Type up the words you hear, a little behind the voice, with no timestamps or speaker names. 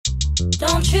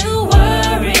Don't you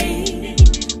worry,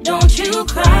 don't you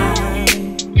cry.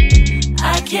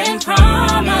 I can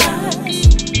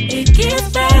promise it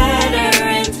gets better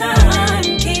in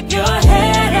time. Keep your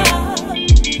head up,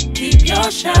 keep your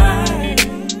shine.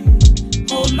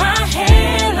 Hold my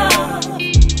hand up,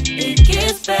 it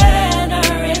gets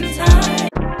better in time.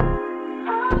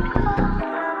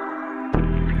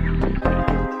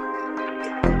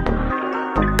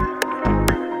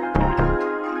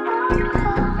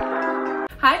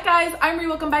 Hi guys, I'm Ree.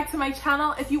 Welcome back to my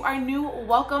channel. If you are new,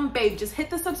 welcome. Babe, just hit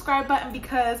the subscribe button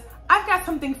because I've got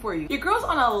something for you. Your girl's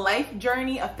on a life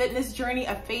journey, a fitness journey,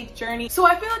 a faith journey. So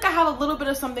I feel like I have a little bit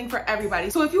of something for everybody.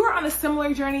 So if you are on a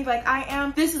similar journey like I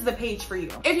am, this is the page for you.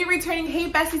 If you're returning,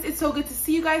 hey besties, it's so good to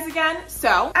see you guys again.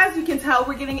 So as you can tell,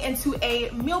 we're getting into a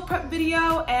meal prep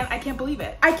video and I can't believe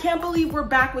it. I can't believe we're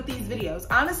back with these videos.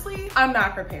 Honestly, I'm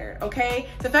not prepared, okay?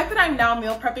 The fact that I'm now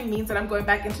meal prepping means that I'm going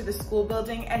back into the school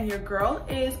building and your girl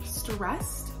is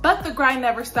stressed. But the grind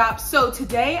never stops. So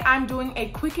today I'm doing a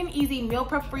quick and easy meal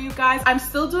prep for you guys. I'm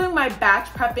still doing my batch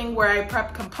prepping where I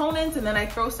prep components and then I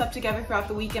throw stuff together throughout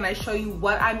the week and I show you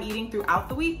what I'm eating throughout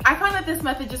the week. I find that this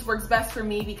method just works best for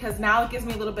me because now it gives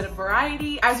me a little bit of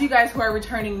variety. As you guys who are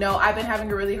returning know, I've been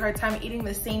having a really hard time eating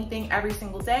the same thing every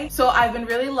single day. So I've been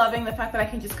really loving the fact that I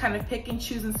can just kind of pick and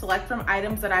choose and select from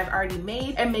items that I've already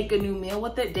made and make a new meal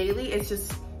with it daily. It's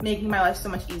just making my life so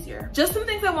much easier. Just some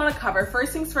things I want to cover.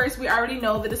 First things first, we already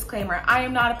know the disclaimer. I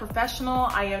am not a professional.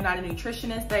 I am not a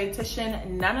nutritionist, dietitian,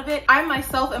 none of it. I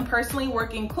myself am personally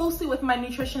working closely with my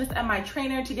nutritionist and my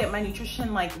trainer to get my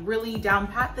nutrition like really down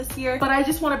pat this year. But I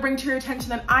just want to bring to your attention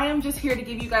that I am just here to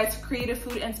give you guys creative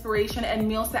food inspiration and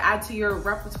meals to add to your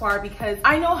repertoire because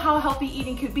I know how healthy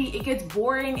eating could be. It gets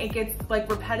boring, it gets like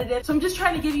repetitive. So I'm just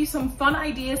trying to give you some fun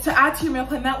ideas to add to your meal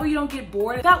plan. That way you don't get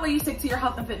bored. That way you stick to your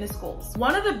health and fitness goals.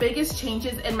 One of the biggest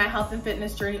changes in my health and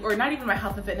fitness journey, or not even my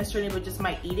health and fitness journey, but just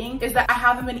my eating, is that I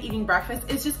haven't been eating breakfast.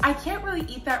 It's just, I can't really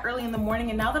eat that early in the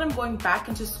morning. And now that I'm going back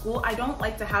into school, I don't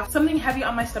like to have something heavy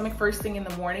on my stomach first thing in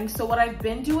the morning. So what I've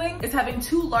been doing is having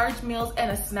 2 large meals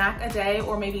and a snack a day,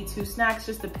 or maybe 2 snacks,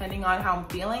 just depending on how I'm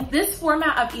feeling. This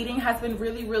format of eating has been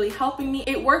really, really helping me.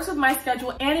 It works with my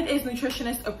schedule and it is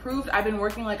nutritionist approved. I've been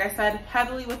working, like I said,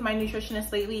 heavily with my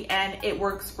nutritionist lately and it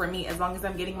works for me as long as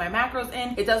I'm getting my macros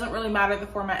in. It doesn't really matter the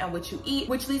format and what you eat,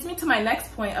 which leads me to my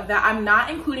next point of that I'm not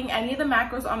including any of the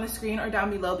macros on the screen or down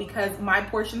below because my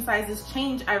portion sizes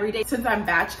change every day since I'm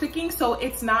batch cooking. So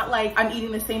it's not like I'm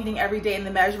eating the same thing every day and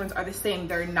the measurements are the same.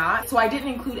 They're not. So I didn't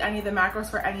include any of the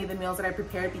macros for any of the meals that I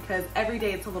prepared because every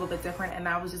day it's a little bit different and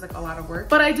that was just like a lot of work.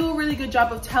 But I do a really good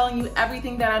job of telling you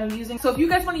everything that I'm using. So if you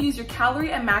guys want to use your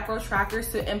calorie and macro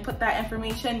trackers to input that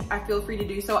information, I feel free to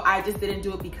do so. I just didn't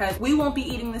do it because we won't be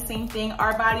eating the same thing.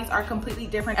 Our bodies are completely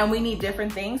different and we need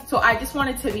different things. So I just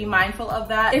wanted to be mindful of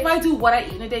that. If I do what I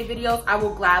eat in a day videos, I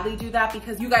will gladly do that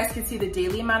because you guys can see the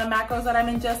daily amount of macros that I'm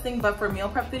ingesting. But for meal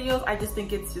prep videos, I just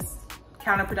think it's just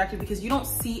counterproductive because you don't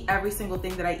see every single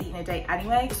thing that I eat in a day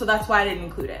anyway. So that's why I didn't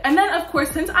include it. And then of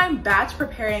course, since I'm batch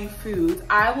preparing foods,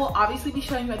 I will obviously be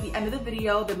showing you at the end of the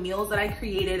video the meals that I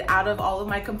created out of all of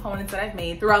my components that I've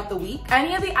made throughout the week.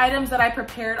 Any of the items that I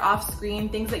prepared off screen,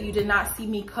 things that you did not see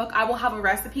me cook, I will have a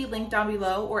recipe linked down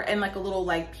below or in like a little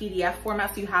like PDF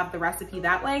format so you have the recipe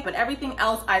that way. But everything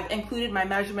else, I've included my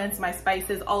measurements, my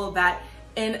spices, all of that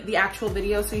in the actual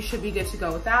video, so you should be good to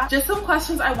go with that. Just some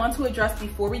questions I want to address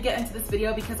before we get into this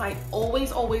video because I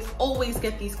always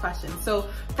get these questions. So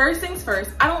first things first,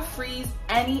 I don't freeze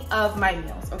any of my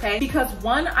meals, okay? Because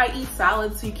one, I eat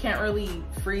salads, so you can't really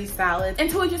freeze salads. And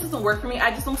two, it just doesn't work for me. I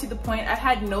just don't see the point. I've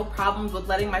had no problems with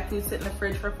letting my food sit in the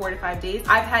fridge for 4 to 5 days.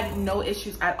 I've had no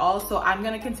issues at all, so I'm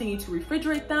gonna continue to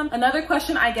refrigerate them. Another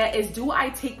question I get is, do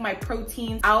I take my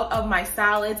proteins out of my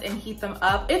salads and heat them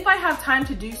up? If I have time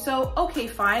to do so, okay,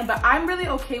 fine, but I'm really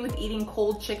okay with eating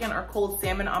cold chicken or cold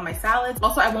salmon on my salads.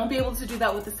 Also, I won't be able to do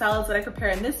that with the salads that I prepare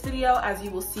in this video, as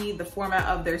you will see the format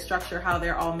of their structure, how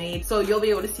they're all made. So you'll be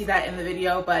able to see that in the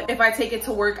video, but if I take it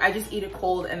to work, I just eat it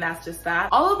cold and that's just that.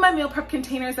 All of my meal prep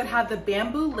containers that have the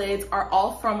bamboo lids are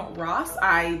all from Ross.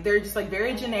 They're just like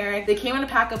very generic. They came in a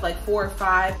pack of like 4 or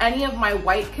 5. Any of my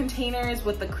white containers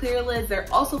with the clear lids,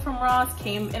 they're also from Ross,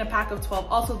 came in a pack of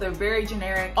 12. Also, they're very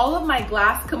generic. All of my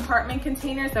glass compartment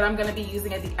containers that I'm gonna be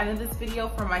using at the end of this video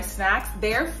for my snacks.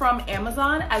 They're from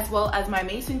Amazon, as well as my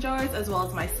mason jars, as well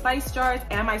as my spice jars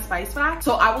and my spice rack.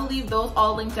 So I will leave those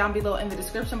all linked down below in the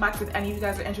description box if any of you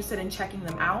guys are interested in checking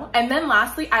them out. And then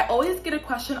lastly, I always get a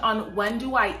question on when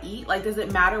do I eat? Like, does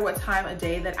it matter what time of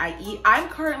day that I eat? I'm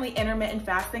currently intermittent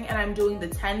fasting and I'm doing the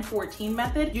 10-14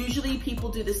 method. Usually people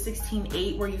do the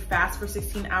 16-8 where you fast for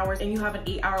 16 hours and you have an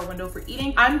 8-hour window for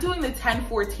eating. I'm doing the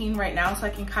 10-14 right now so I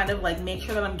can kind of like make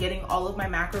sure that I'm getting all of my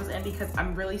macros in, because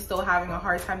I'm really still having a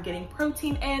hard time getting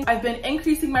protein in. I've been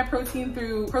increasing my protein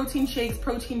through protein shakes,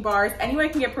 protein bars. Any way I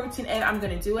can get protein in, I'm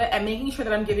gonna do it, and making sure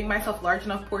that I'm giving myself large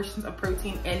enough portions of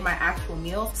protein in my actual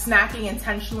meals, snacking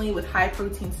intentionally with high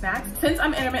protein snacks. Since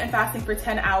I'm intermittent fasting for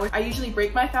 10 hours, I usually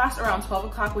break my fast around 12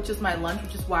 o'clock, which is my lunch,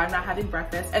 which is why I'm not having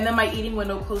breakfast. And then my eating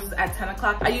window closes at 10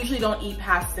 o'clock. I usually don't eat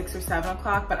past 6 or 7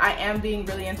 o'clock, but I am being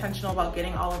really intentional about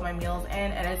getting all of my meals in,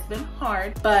 and it's been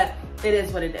hard, but it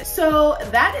is what it is. So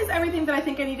that is everything that I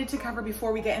think I needed to cover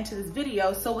before we get into this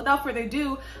video. So without further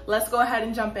ado, let's go ahead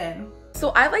and jump in. So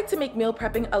I like to make meal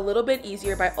prepping a little bit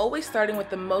easier by always starting with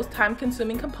the most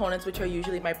time-consuming components, which are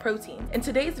usually my protein. In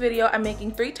today's video, I'm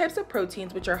making 3 types of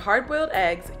proteins, which are hard-boiled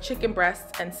eggs, chicken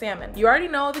breasts, and salmon. You already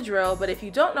know the drill, but if you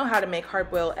don't know how to make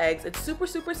hard-boiled eggs, it's super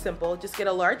simple. Just get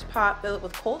a large pot, fill it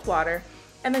with cold water,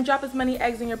 and then drop as many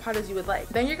eggs in your pot as you would like.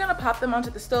 Then you're gonna pop them onto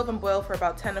the stove and boil for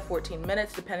about 10 to 14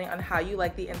 minutes, depending on how you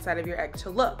like the inside of your egg to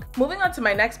look. Moving on to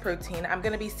my next protein, I'm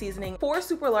gonna be seasoning 4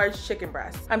 super large chicken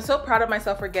breasts. I'm so proud of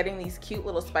myself for getting these cute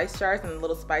little spice jars and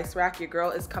little spice rack. Your girl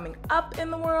is coming up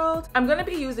in the world. I'm gonna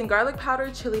be using garlic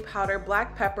powder, chili powder,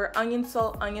 black pepper, onion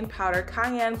salt, onion powder,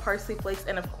 cayenne, parsley flakes,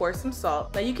 and of course some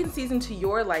salt. Now you can season to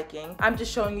your liking. I'm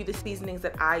just showing you the seasonings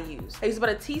that I use. I use about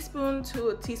a teaspoon to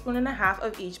a teaspoon and a half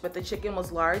of each, but the chicken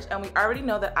was large, and we already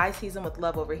know that I season with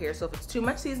love over here, so if it's too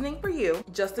much seasoning for you,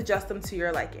 just adjust them to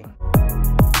your liking.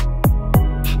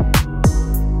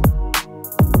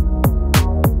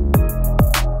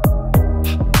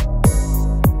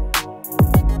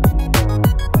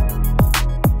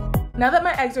 Now that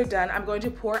my eggs are done, I'm going to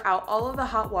pour out all of the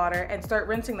hot water and start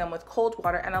rinsing them with cold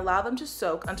water and allow them to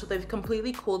soak until they've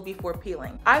completely cooled before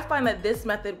peeling. I find that this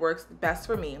method works best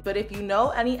for me, but if you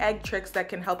know any egg tricks that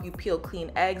can help you peel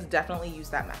clean eggs, definitely use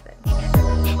that method.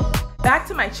 Back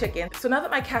to my chicken. So now that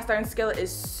my cast iron skillet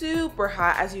is super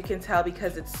hot, as you can tell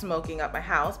because it's smoking up my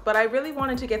house, but I really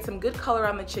wanted to get some good color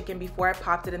on the chicken before I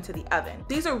popped it into the oven.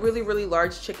 These are really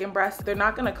large chicken breasts. They're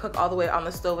not gonna cook all the way on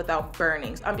the stove without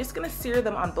burning. So I'm just gonna sear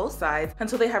them on both sides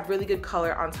until they have really good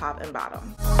color on top and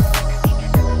bottom.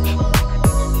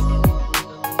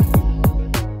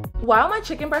 While my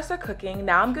chicken breasts are cooking,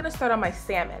 now I'm gonna start on my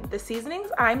salmon. The seasonings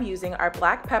I'm using are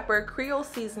black pepper, Creole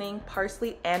seasoning,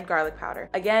 parsley, and garlic powder.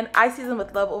 Again, I season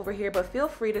with love over here, but feel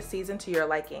free to season to your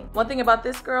liking. One thing about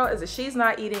this girl is that she's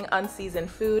not eating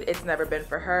unseasoned food. It's never been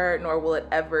for her, nor will it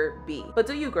ever be. But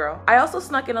do you, girl? I also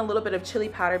snuck in a little bit of chili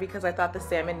powder because I thought the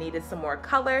salmon needed some more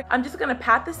color. I'm just gonna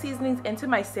pat the seasonings into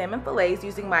my salmon fillets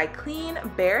using my clean,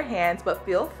 bare hands, but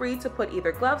feel free to put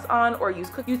either gloves on or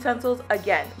use cooking utensils.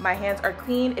 Again, my hands are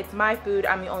clean. It's my food.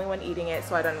 I'm the only one eating it,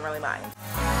 so I don't really mind.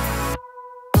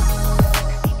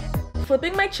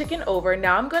 Flipping my chicken over,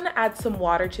 now I'm gonna add some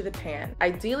water to the pan.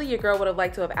 Ideally, your girl would have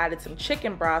liked to have added some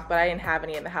chicken broth, but I didn't have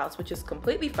any in the house, which is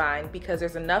completely fine because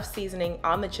there's enough seasoning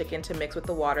on the chicken to mix with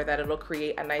the water that it'll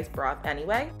create a nice broth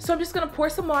anyway. So I'm just gonna pour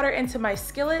some water into my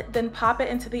skillet, then pop it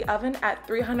into the oven at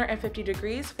 350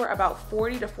 degrees for about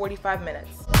 40 to 45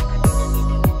 minutes.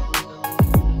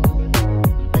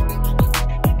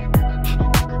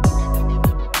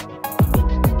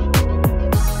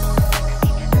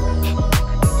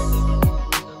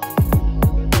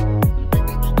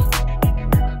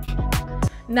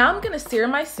 Now I'm gonna sear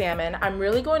my salmon. I'm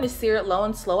really going to sear it low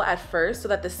and slow at first so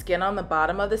that the skin on the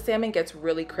bottom of the salmon gets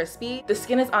really crispy. The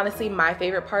skin is honestly my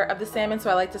favorite part of the salmon, so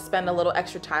I like to spend a little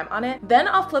extra time on it. Then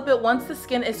I'll flip it once the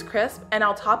skin is crisp, and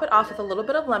I'll top it off with a little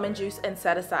bit of lemon juice and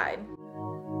set aside.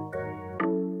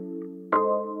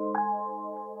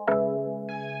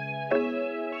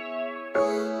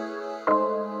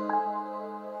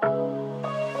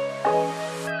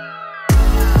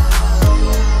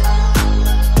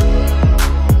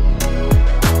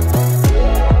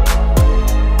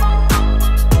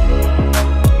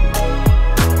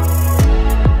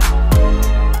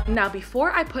 Now,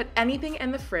 before I put anything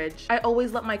in the fridge, I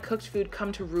always let my cooked food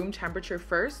come to room temperature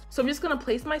first. So I'm just gonna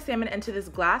place my salmon into this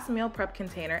glass meal prep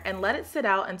container and let it sit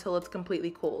out until it's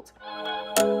completely cooled.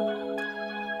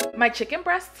 My chicken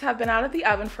breasts have been out of the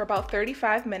oven for about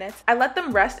 35 minutes. I let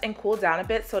them rest and cool down a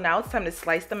bit, so now it's time to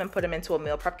slice them and put them into a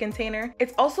meal prep container.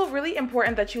 It's also really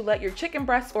important that you let your chicken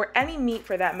breasts, or any meat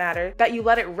for that matter, that you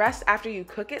let it rest after you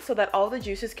cook it so that all the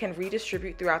juices can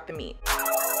redistribute throughout the meat.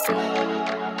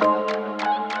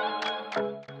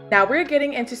 Now we're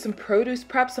getting into some produce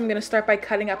prep, so I'm gonna start by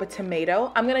cutting up a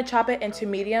tomato. I'm gonna chop it into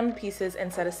medium pieces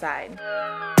and set aside.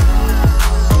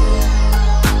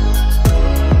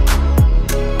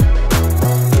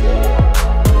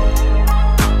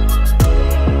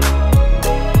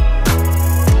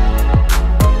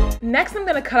 Next, I'm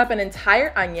gonna cut up an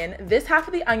entire onion. This half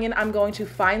of the onion I'm going to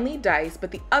finely dice,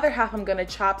 but the other half I'm gonna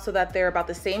chop so that they're about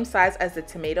the same size as the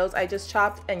tomatoes I just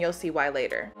chopped, and you'll see why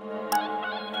later.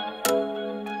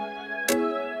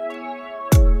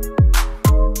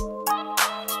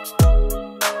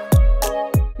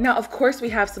 Now, of course, we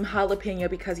have some jalapeno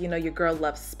because you know your girl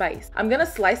loves spice. I'm gonna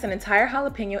slice an entire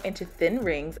jalapeno into thin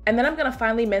rings, and then I'm gonna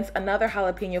finely mince another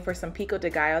jalapeno for some pico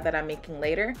de gallo that I'm making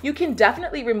later. You can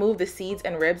definitely remove the seeds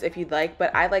and ribs if you'd like,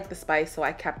 but I like the spice, so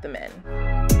I kept them in.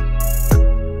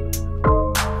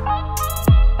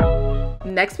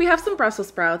 Next, we have some Brussels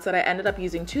sprouts that I ended up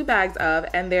using 2 bags of,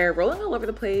 and they're rolling all over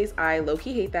the place. I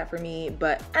low-key hate that for me,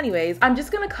 but anyways, I'm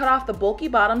just gonna cut off the bulky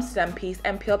bottom stem piece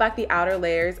and peel back the outer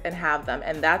layers and have them,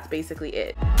 and that's basically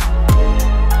it.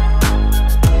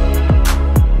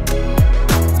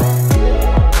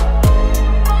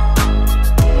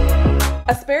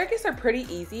 Asparagus are pretty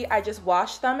easy. I just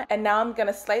washed them, and now I'm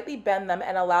gonna slightly bend them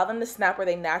and allow them to snap where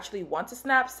they naturally want to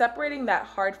snap, separating that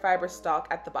hard fiber stalk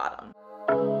at the bottom.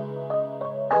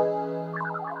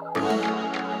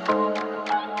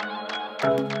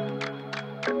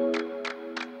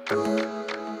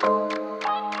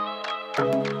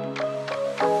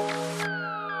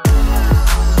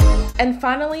 And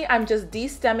finally, I'm just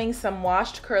de-stemming some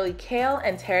washed curly kale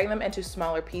and tearing them into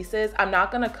smaller pieces. I'm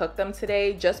not gonna cook them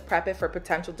today, just prep it for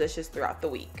potential dishes throughout the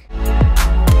week.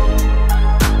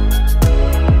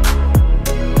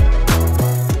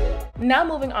 Now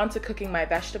moving on to cooking my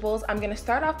vegetables, I'm gonna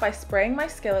start off by spraying my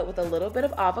skillet with a little bit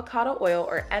of avocado oil,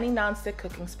 or any non-stick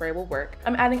cooking spray will work.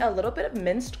 I'm adding a little bit of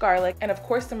minced garlic and of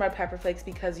course some red pepper flakes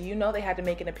because you know they had to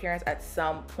make an appearance at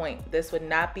some point. This would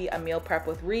not be a meal prep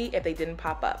with Ree if they didn't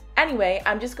pop up. Anyway,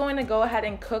 I'm just going to go ahead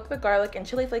and cook the garlic and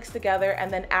chili flakes together and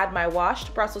then add my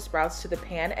washed Brussels sprouts to the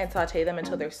pan and saute them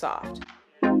until they're soft.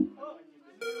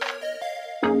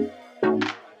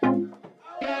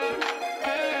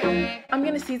 I'm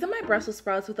gonna season my Brussels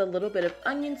sprouts with a little bit of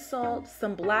onion salt,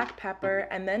 some black pepper,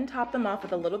 and then top them off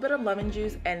with a little bit of lemon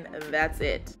juice, and that's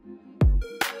it.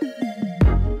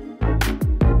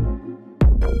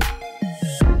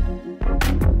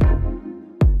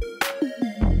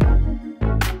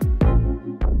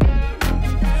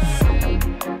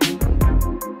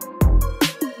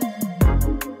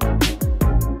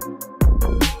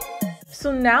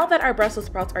 So now that our Brussels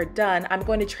sprouts are done, I'm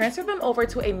going to transfer them over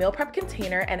to a meal prep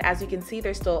container, and as you can see,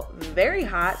 they're still very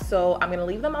hot, so I'm gonna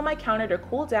leave them on my counter to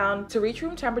cool down to reach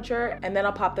room temperature, and then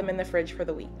I'll pop them in the fridge for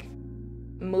the week.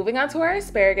 Moving on to our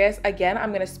asparagus, again,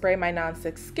 I'm gonna spray my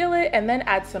non-stick skillet and then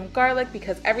add some garlic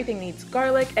because everything needs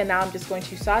garlic, and now I'm just going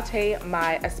to saute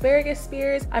my asparagus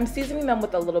spears. I'm seasoning them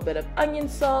with a little bit of onion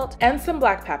salt and some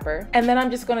black pepper, and then I'm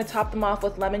just gonna top them off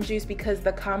with lemon juice because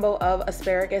the combo of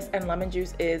asparagus and lemon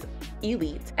juice is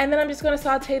elite. And then I'm just gonna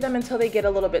saute them until they get a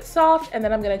little bit soft, and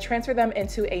then I'm gonna transfer them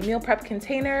into a meal prep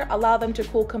container, allow them to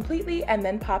cool completely, and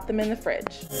then pop them in the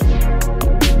fridge.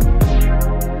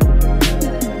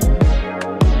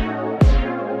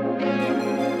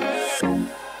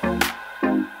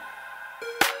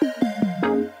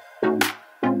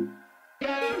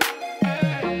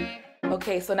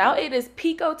 Okay, so now it is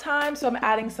pico time, so I'm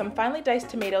adding some finely diced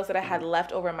tomatoes that I had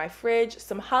left over in my fridge,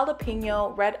 some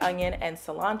jalapeno, red onion, and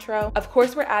cilantro. Of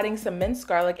course, we're adding some minced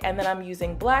garlic, and then I'm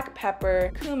using black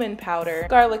pepper, cumin powder,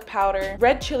 garlic powder,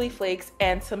 red chili flakes,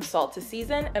 and some salt to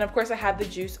season. And of course, I have the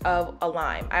juice of a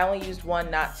lime. I only used 1,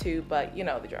 not 2, but you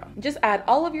know the drill. Just add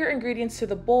all of your ingredients to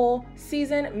the bowl,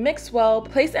 season, mix well,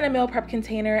 place in a meal prep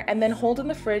container, and then hold in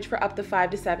the fridge for up to 5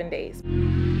 to 7 days.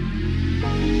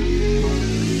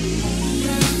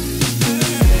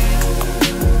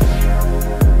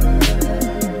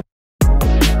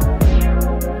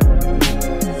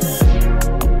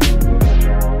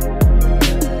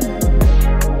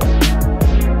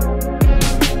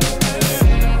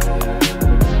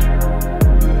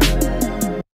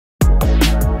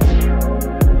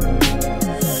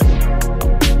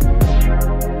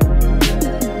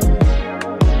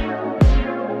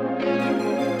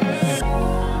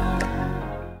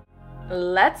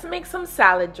 make some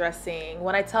salad dressing.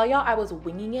 When I tell y'all I was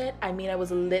winging it, I mean I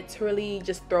was literally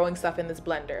just throwing stuff in this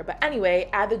blender. But anyway,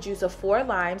 add the juice of 4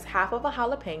 limes, half of a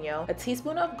jalapeno, a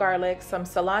teaspoon of garlic, some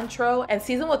cilantro, and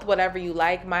season with whatever you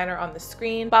like. Mine are on the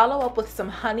screen. Follow up with some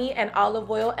honey and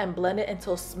olive oil and blend it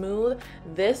until smooth.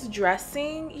 This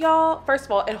dressing, y'all, first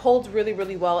of all, it holds really,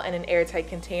 really well in an airtight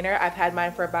container. I've had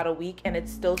mine for about a week and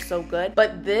it's still so good.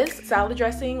 But this salad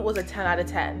dressing was a 10 out of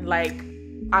 10. Like,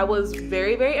 I was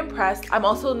very, very impressed. I'm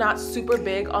also not super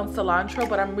big on cilantro,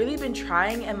 but I'm really been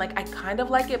trying and like I kind of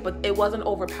like it, but it wasn't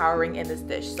overpowering in this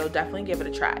dish. So definitely give it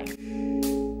a try.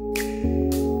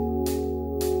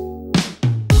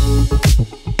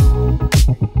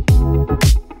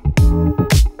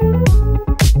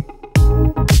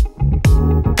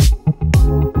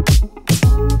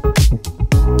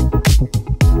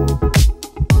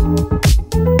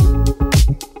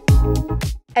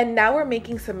 And now we're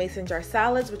making some mason jar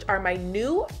salads, which are my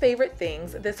new favorite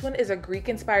things. This one is a Greek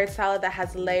inspired salad that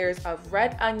has layers of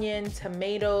red onion,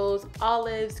 tomatoes,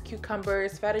 olives,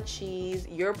 cucumbers, feta cheese,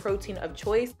 your protein of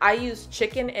choice. I used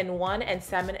chicken in one and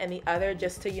salmon in the other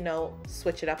just to, you know,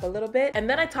 switch it up a little bit. And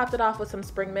then I topped it off with some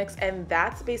spring mix, and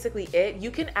that's basically it. You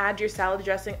can add your salad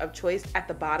dressing of choice at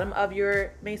the bottom of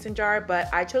your mason jar,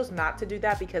 but I chose not to do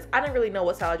that because I didn't really know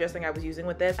what salad dressing I was using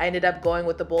with this. I ended up going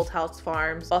with the Bolthouse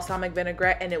Farms balsamic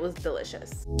vinaigrette, and it was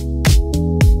delicious.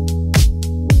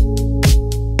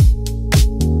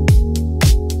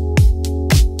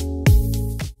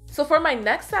 So for my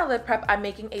next salad prep, I'm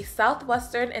making a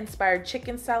Southwestern inspired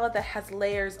chicken salad that has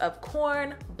layers of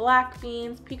corn, black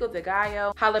beans, pico de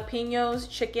gallo, jalapenos,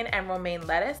 chicken, and romaine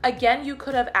lettuce. Again, you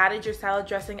could have added your salad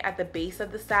dressing at the base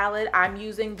of the salad. I'm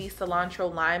using the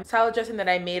cilantro lime salad dressing that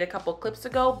I made a couple clips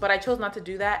ago, but I chose not to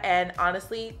do that, and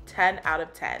honestly, 10 out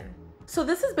of 10. So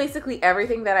this is basically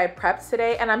everything that I prepped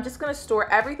today, and I'm just gonna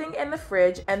store everything in the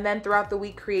fridge and then throughout the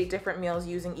week create different meals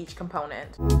using each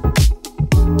component.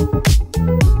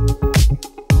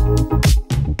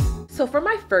 So for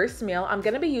my first meal, I'm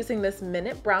gonna be using this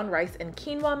minute brown rice and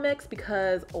quinoa mix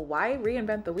because why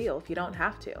reinvent the wheel if you don't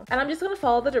have to? And I'm just gonna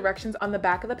follow the directions on the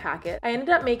back of the packet. I ended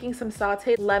up making some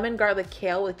sauteed lemon garlic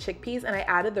kale with chickpeas, and I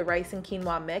added the rice and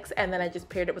quinoa mix, and then I just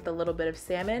paired it with a little bit of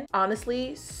salmon.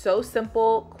 Honestly, so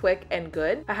simple, quick, and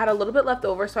good. I had a little bit left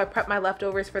over, so I prepped my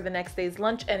leftovers for the next day's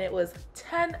lunch, and it was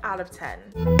 10 out of 10.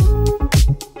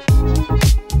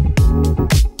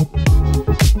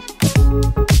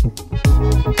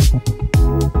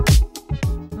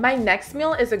 My next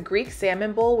meal is a Greek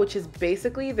salmon bowl, which is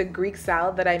basically the Greek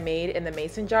salad that I made in the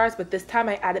mason jars, but this time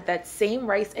I added that same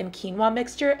rice and quinoa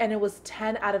mixture, and it was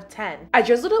 10 out of 10. I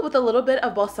drizzled it with a little bit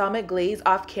of balsamic glaze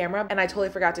off camera, and I totally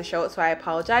forgot to show it, so I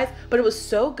apologize, but it was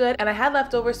so good, and I had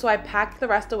leftovers, so I packed the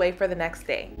rest away for the next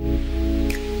day.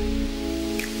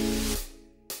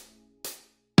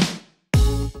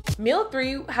 Meal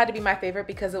 3 had to be my favorite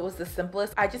because it was the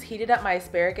simplest. I just heated up my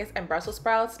asparagus and Brussels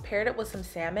sprouts, paired it with some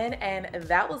salmon, and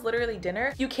that was literally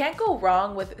dinner. You can't go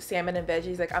wrong with salmon and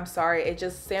veggies. Like, I'm sorry, it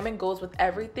just, salmon goes with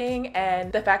everything,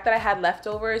 and the fact that I had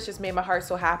leftovers just made my heart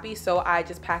so happy, so I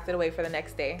just packed it away for the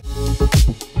next day.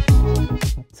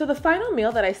 So the final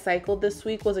meal that I cycled this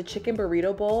week was a chicken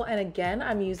burrito bowl, and again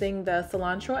I'm using the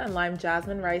cilantro and lime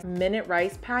jasmine rice minute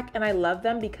rice pack, and I love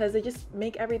them because they just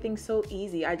make everything so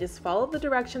easy. I just followed the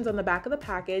directions on the back of the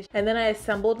package, and then I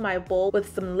assembled my bowl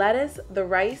with some lettuce, the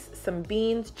rice, some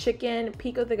beans, chicken,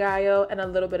 pico de gallo, and a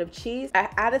little bit of cheese. I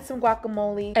added some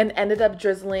guacamole and ended up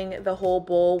drizzling the whole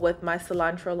bowl with my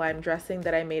cilantro lime dressing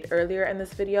that I made earlier in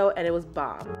this video, and it was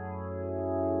bomb.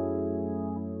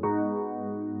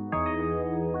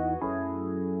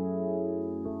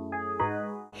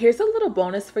 Here's a little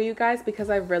bonus for you guys because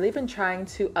I've really been trying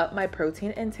to up my protein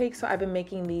intake, so I've been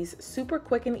making these super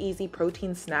quick and easy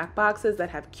protein snack boxes that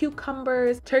have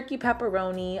cucumbers, turkey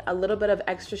pepperoni, a little bit of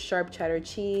extra sharp cheddar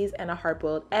cheese, and a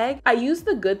hard-boiled egg. I used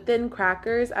the Good Thin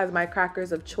crackers as my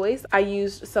crackers of choice. I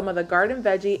used some of the garden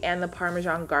veggie and the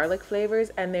Parmesan garlic flavors,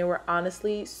 and they were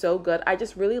honestly so good. I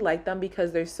just really like them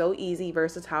because they're so easy,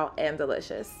 versatile, and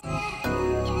delicious.